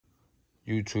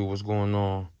YouTube, what's going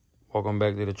on? Welcome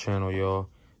back to the channel, y'all.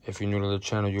 If you're new to the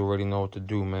channel, you already know what to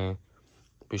do, man.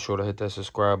 Be sure to hit that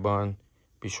subscribe button.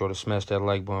 Be sure to smash that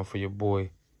like button for your boy.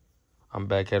 I'm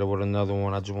back at it with another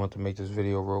one. I just want to make this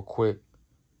video real quick.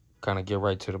 Kind of get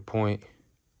right to the point.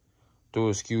 Do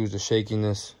excuse the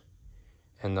shakiness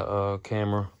and the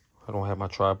camera. I don't have my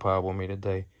tripod with me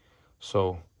today.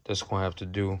 So this gonna have to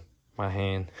do. My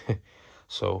hand.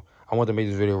 So I want to make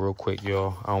this video real quick,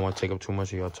 y'all. I don't want to take up too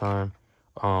much of your time.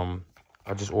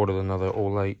 I just ordered another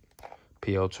Olight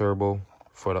PL Turbo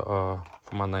for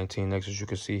my 19X, as you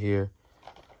can see here.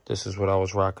 This is what I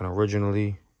was rocking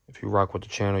originally. If you rock with the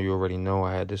channel, you already know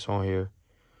I had this on here.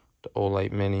 The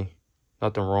Olight Mini.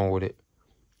 Nothing wrong with it.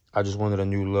 I just wanted a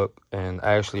new look, and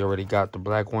I actually already got the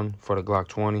black one for the Glock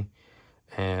 20,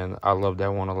 and I love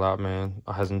that one a lot, man.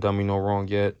 It hasn't done me no wrong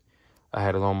yet. I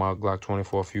had it on my Glock 20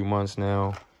 for a few months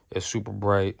now. It's super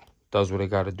bright, does what it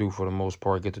got to do for the most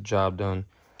part, get the job done.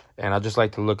 And I just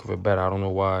like the look of it better. I don't know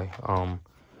why.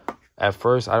 At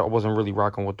first, I wasn't really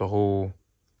rocking with the whole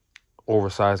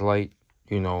oversized light,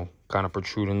 you know, kind of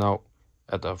protruding out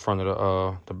at the front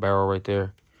of the barrel right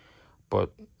there.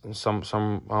 But some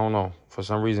I don't know, for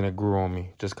some reason it grew on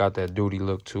me. Just got that duty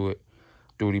look to it,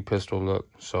 duty pistol look.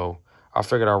 So I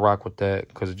figured I'd rock with that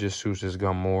because it just suits this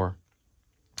gun more.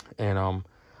 And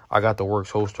I got the Works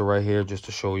holster right here just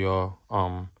to show y'all.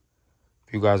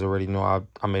 You guys already know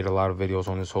I made a lot of videos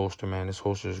on this holster, man. This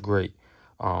holster is great.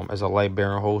 It's a light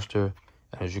bearing holster.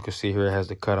 And as you can see here, it has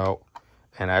the cutout.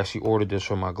 And I actually ordered this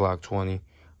for my Glock 20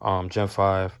 Gen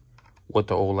 5 with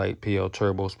the Olight PL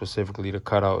Turbo specifically. The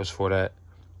cutout is for that.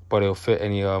 But it'll fit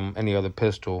any other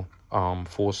pistol,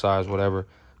 full size, whatever,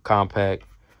 compact,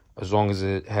 as long as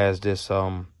it has this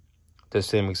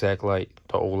same exact light,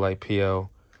 the Olight PL,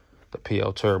 the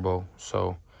PL Turbo.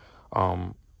 So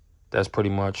that's pretty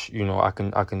much, you know, I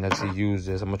can actually use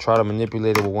this. I'm gonna try to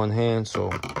manipulate it with one hand, so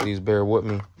please bear with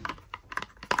me.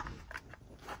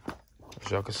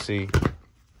 As y'all can see.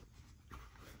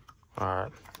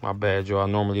 Alright, my bad, y'all. I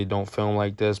normally don't film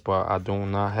like this, but I do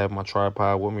not have my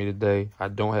tripod with me today.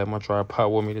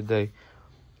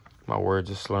 My words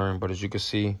are slurring, but as you can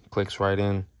see, clicks right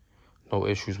in. No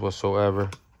issues whatsoever.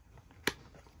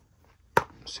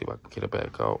 Let's see if I can get it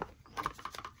back out.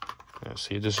 Yeah,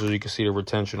 see, just so you can see the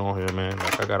retention on here, man.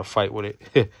 Like, I got to fight with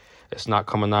it. It's not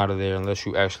coming out of there unless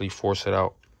you actually force it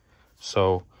out.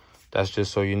 So that's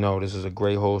just so you know, this is a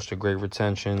great holster, great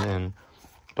retention. And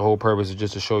the whole purpose is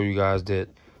just to show you guys that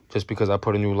just because I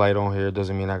put a new light on here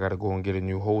doesn't mean I got to go and get a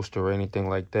new holster or anything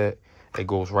like that. It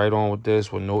goes right on with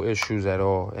this with no issues at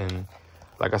all. And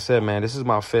like I said, man, this is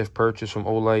my 5th purchase from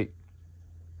Olight.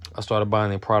 I started buying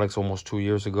their products almost 2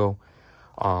 years ago.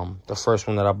 The first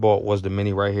one that I bought was the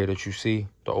Mini right here that you see,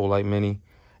 the Olight Mini.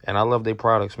 And I love their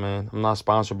products, man. I'm not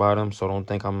sponsored by them, so don't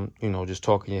think I'm, you know, just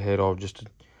talking your head off just to,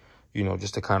 you know,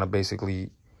 just to kind of basically,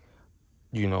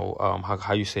 you know,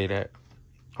 how you say that,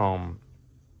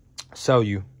 sell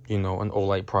you, you know, an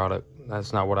Olight product.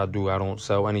 That's not what I do. I don't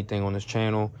sell anything on this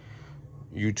channel.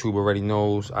 YouTube already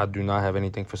knows I do not have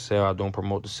anything for sale. I don't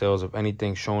promote the sales of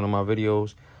anything shown in my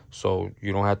videos. So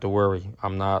you don't have to worry.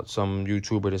 I'm not some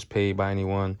YouTuber that's paid by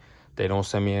anyone. They don't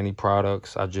send me any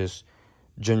products. I just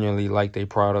genuinely like their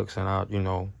products, and I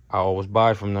always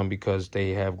buy from them because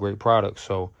they have great products.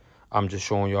 So I'm just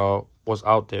showing y'all what's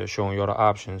out there, showing y'all the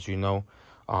options, you know.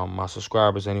 My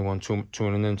subscribers, anyone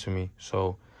tuning into me.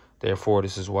 So therefore,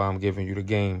 this is why I'm giving you the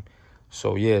game.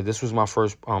 So yeah, this was my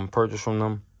first purchase from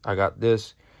them. I got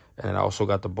this, and I also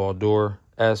got the Baldur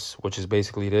S, which is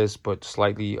basically this, but it's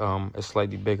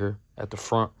slightly bigger at the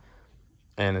front,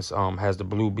 and it's has the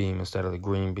blue beam instead of the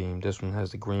green beam. This one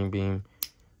has the green beam.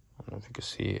 I don't know if you can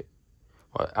see it,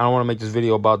 but I don't want to make this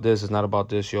video about this. It's not about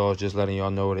this, y'all. It's just letting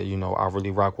y'all know that, you know, I really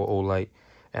rock with Olight,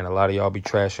 and a lot of y'all be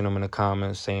trashing them in the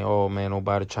comments saying, "Oh man, don't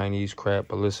buy the Chinese crap."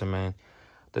 But listen, man,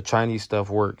 the Chinese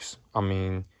stuff works. I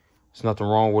mean, there's nothing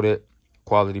wrong with it.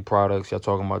 Quality products. Y'all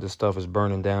talking about this stuff is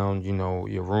burning down, you know,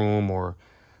 your room, or,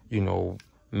 you know,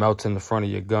 melting the front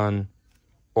of your gun,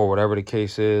 or whatever the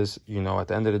case is. You know, at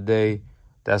the end of the day,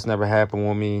 that's never happened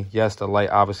with me. Yes, the light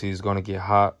obviously is going to get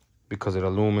hot because of the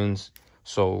lumens.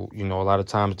 So, you know, a lot of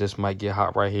times this might get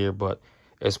hot right here, but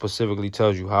it specifically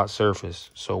tells you hot surface.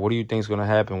 So what do you think is going to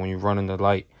happen when you're running the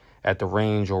light at the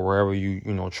range or wherever you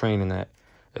know, training at?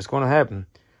 It's going to happen.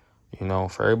 You know,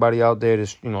 for everybody out there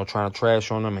that's, you know, trying to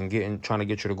trash on them and trying to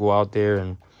get you to go out there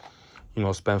and, you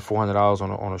know, spend $400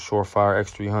 on a Surefire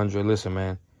X300. Listen,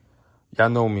 man, y'all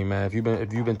know me, man. If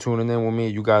you've been tuning in with me,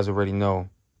 you guys already know.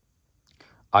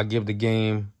 I give the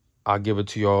game. I give it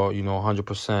to y'all, you know,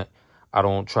 100%. I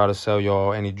don't try to sell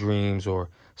y'all any dreams or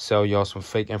sell y'all some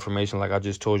fake information. Like I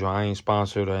just told you, I ain't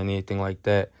sponsored or anything like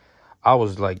that. I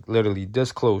was like literally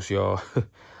this close, y'all.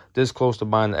 This close to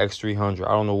buying the X300.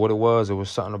 I don't know what it was. It was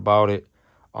something about it.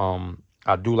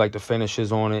 I do like the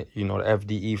finishes on it. You know, the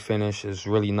FDE finish is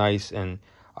really nice. And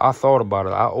I thought about it.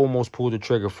 I almost pulled the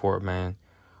trigger for it, man.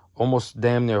 Almost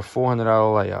damn near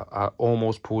 $400 light. I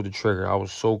almost pulled the trigger. I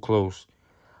was so close.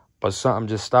 But something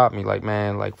just stopped me. Like,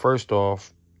 man, like, first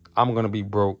off, I'm going to be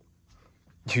broke.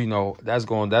 You know, that's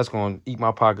going to eat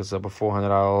my pockets up, a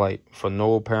 $400 light for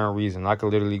no apparent reason. I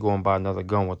could literally go and buy another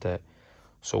gun with that.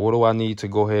 So what do I need to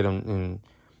go ahead and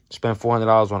spend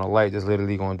 $400 on a light that's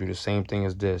literally going to do the same thing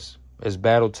as this? It's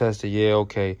battle tested, yeah,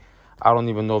 okay. I don't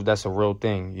even know if that's a real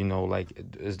thing, you know, like,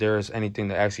 is there anything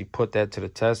to actually put that to the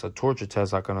test? A torture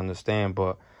test I can understand,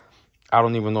 but I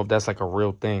don't even know if that's like a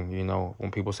real thing, you know,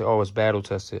 when people say, oh, it's battle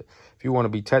tested. If you want to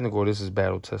be technical, this is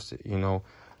battle tested, you know.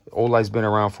 Olight's been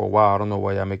around for a while. I don't know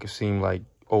why y'all make it seem like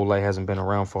Olight hasn't been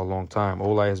around for a long time.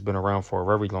 Olight has been around for a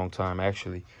very long time,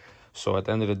 actually. So at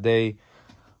the end of the day,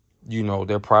 you know,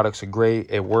 their products are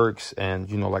great. It works. And,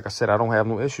 you know, like I said, I don't have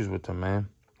no issues with them, man.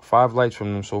 5 lights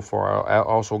from them so far. I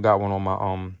also got one on my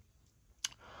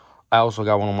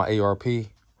ARP, the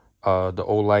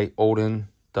Olight Odin,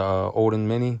 the Odin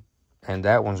Mini, and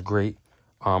that one's great.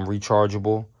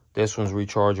 Rechargeable. This one's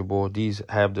rechargeable. These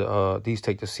have the these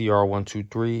take the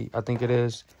CR123, I think it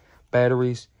is,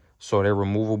 batteries, so they're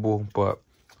removable. But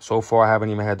so far, I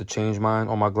haven't even had to change mine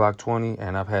on my Glock 20,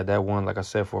 and I've had that one, like I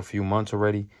said, for a few months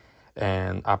already,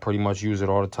 and I pretty much use it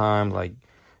all the time. Like,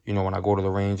 you know, when I go to the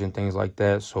range and things like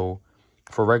that. So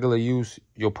for regular use,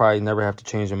 you'll probably never have to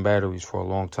change them batteries for a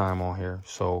long time on here.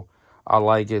 So I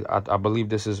like it. I believe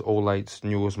this is Olight's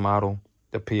newest model,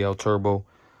 the PL Turbo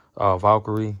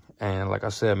Valkyrie. And like I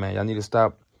said, man, y'all need to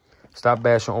stop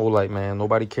bashing Olight, man.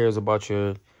 Nobody cares about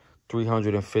your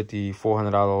 $350,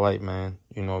 $400 light, man.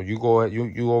 You know, you go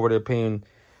you over there paying,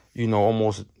 you know,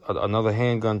 almost another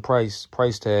handgun price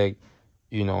tag,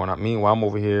 you know. And meanwhile, I'm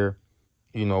over here,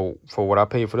 you know, for what I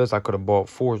paid for this, I could have bought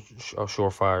 4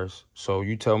 Surefires. So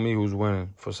you tell me who's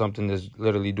winning for something that's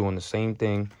literally doing the same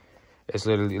thing. It's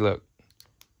literally, look,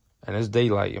 and it's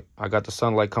daylight. I got the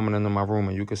sunlight coming into my room,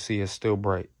 and you can see it's still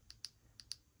bright.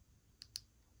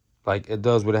 Like, it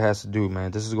does what it has to do,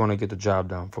 man. This is going to get the job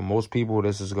done. For most people,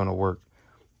 this is going to work.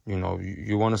 You know,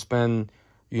 you want to spend,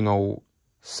 you know,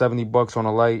 70 bucks on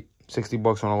a light, 60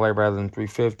 bucks on a light rather than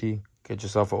 350, get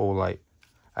yourself an Olight.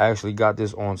 I actually got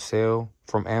this on sale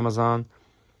from Amazon.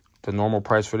 The normal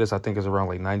price for this, I think, is around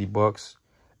like 90 bucks.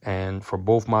 And for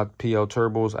both my PL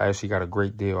Turbos, I actually got a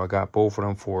great deal. I got both of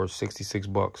them for 66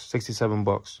 bucks, 67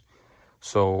 bucks.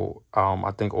 So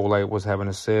I think Olight was having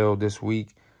a sale this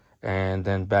week. And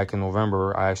then back in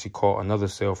November, I actually caught another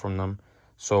sale from them.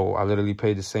 So I literally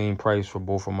paid the same price for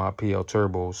both of my PL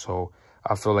Turbos. So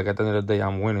I feel like at the end of the day,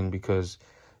 I'm winning because,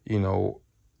 you know,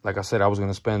 like I said, I was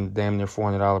going to spend damn near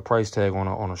 $400 price tag on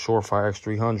a Surefire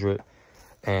X300.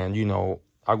 And, you know,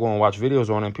 I go and watch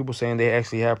videos on it, and people saying they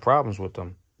actually have problems with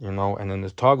them, you know. And then the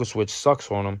toggle switch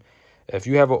sucks on them. If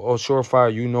you have a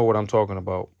Surefire, you know what I'm talking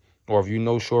about. Or if you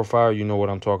know Surefire, you know what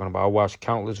I'm talking about. I watched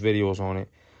countless videos on it.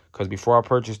 Because before I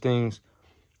purchase things,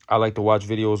 I like to watch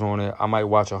videos on it. I might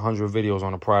watch 100 videos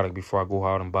on a product before I go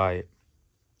out and buy it.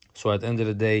 So at the end of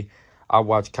the day, I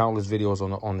watch countless videos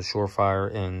on the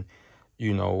Surefire, and,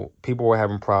 you know, people were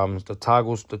having problems. The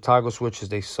toggle switches,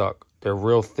 they suck. They're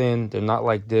real thin. They're not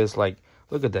like this. Like,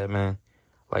 look at that, man.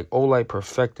 Like, Olight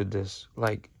perfected this.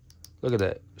 Like, look at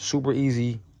that. Super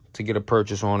easy to get a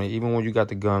purchase on it. Even when you got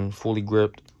the gun fully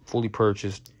gripped, fully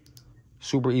purchased.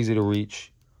 Super easy to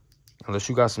reach. Unless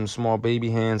you got some small baby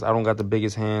hands. I don't got the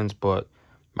biggest hands, but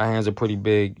my hands are pretty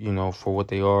big, you know, for what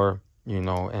they are, you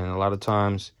know. And a lot of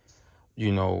times,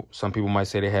 you know, some people might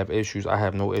say they have issues. I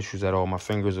have no issues at all. My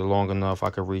fingers are long enough.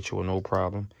 I can reach it with no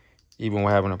problem, even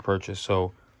when having a purchase.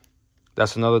 So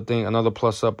that's another thing, another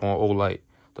plus up on Olight.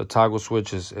 The toggle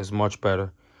switch is much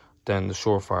better than the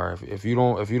Surefire. If you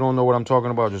don't know what I'm talking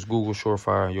about, just Google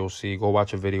Surefire and you'll see. Go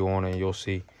watch a video on it and you'll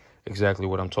see exactly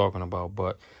what I'm talking about.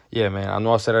 But yeah, man, I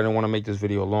know I said I didn't want to make this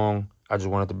video long. I just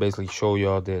wanted to basically show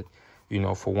y'all that, you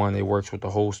know, for one, it works with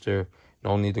the holster.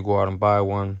 No need to go out and buy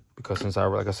one, because since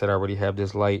like I said, I already have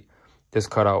this light, this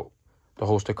cutout, the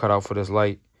holster cutout for this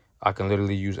light. I can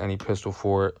literally use any pistol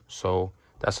for it. So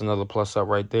that's another plus up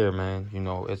right there, man. You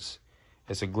know, it's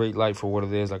a great light for what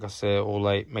it is. Like I said,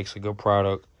 Olight makes a good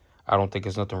product. I don't think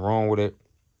there's nothing wrong with it.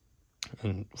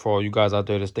 And for all you guys out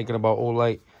there that's thinking about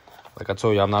Olight, like I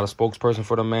told you, I'm not a spokesperson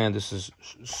for the man. This is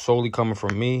solely coming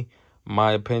from me,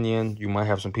 my opinion. You might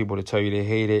have some people that tell you they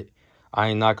hate it. I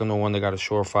ain't knocking no one that got a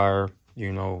Surefire.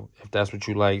 You know, if that's what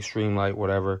you like, Streamlight,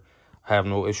 whatever. I have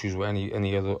no issues with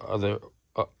any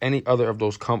other of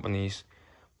those companies.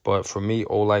 But for me,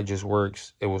 Olight just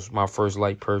works. It was my first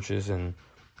light purchase, and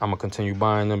I'm going to continue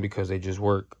buying them because they just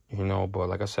work, you know. But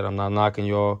like I said, I'm not knocking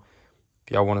y'all.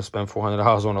 If y'all want to spend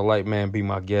 $400 on a light, man, be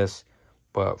my guest.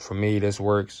 But for me, this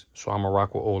works, so I'm going to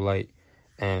rock with Olight.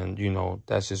 And, you know,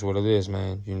 that's just what it is,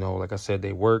 man. You know, like I said,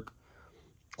 they work,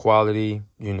 quality,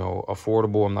 you know,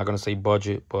 affordable. I'm not going to say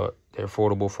budget, but they're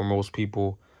affordable for most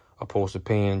people, opposed to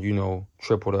paying, you know,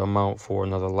 triple the amount for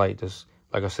another light that's,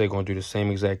 like I said, going to do the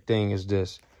same exact thing as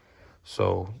this.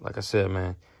 So, like I said,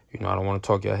 man, you know, I don't want to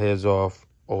talk your heads off.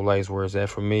 Olight's where it's at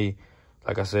for me.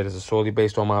 Like I said, it's solely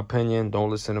based on my opinion. Don't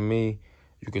listen to me.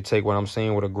 You could take what I'm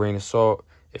saying with a grain of salt.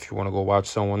 If you want to go watch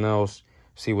someone else,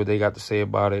 see what they got to say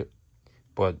about it.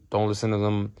 But don't listen to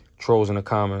them trolls in the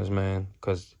comments, man,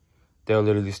 because they'll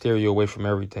literally steer you away from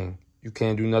everything. You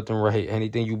can't do nothing right.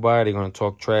 Anything you buy, they're going to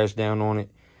talk trash down on it.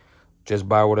 Just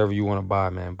buy whatever you want to buy,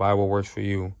 man. Buy what works for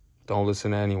you. Don't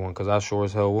listen to anyone, because I sure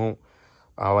as hell won't.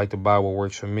 I like to buy what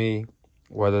works for me,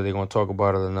 whether they're going to talk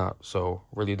about it or not. So,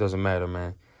 really doesn't matter,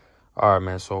 man. All right,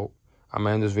 man. So, I'm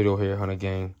going to end this video here, Hunter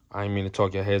Gang. I ain't mean to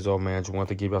talk your heads off, man. Just want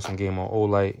to give y'all some game on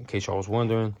Olight, in case y'all was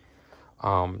wondering.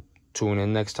 Tune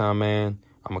in next time, man.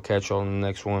 I'm going to catch y'all in the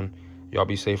next one. Y'all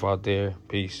be safe out there.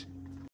 Peace.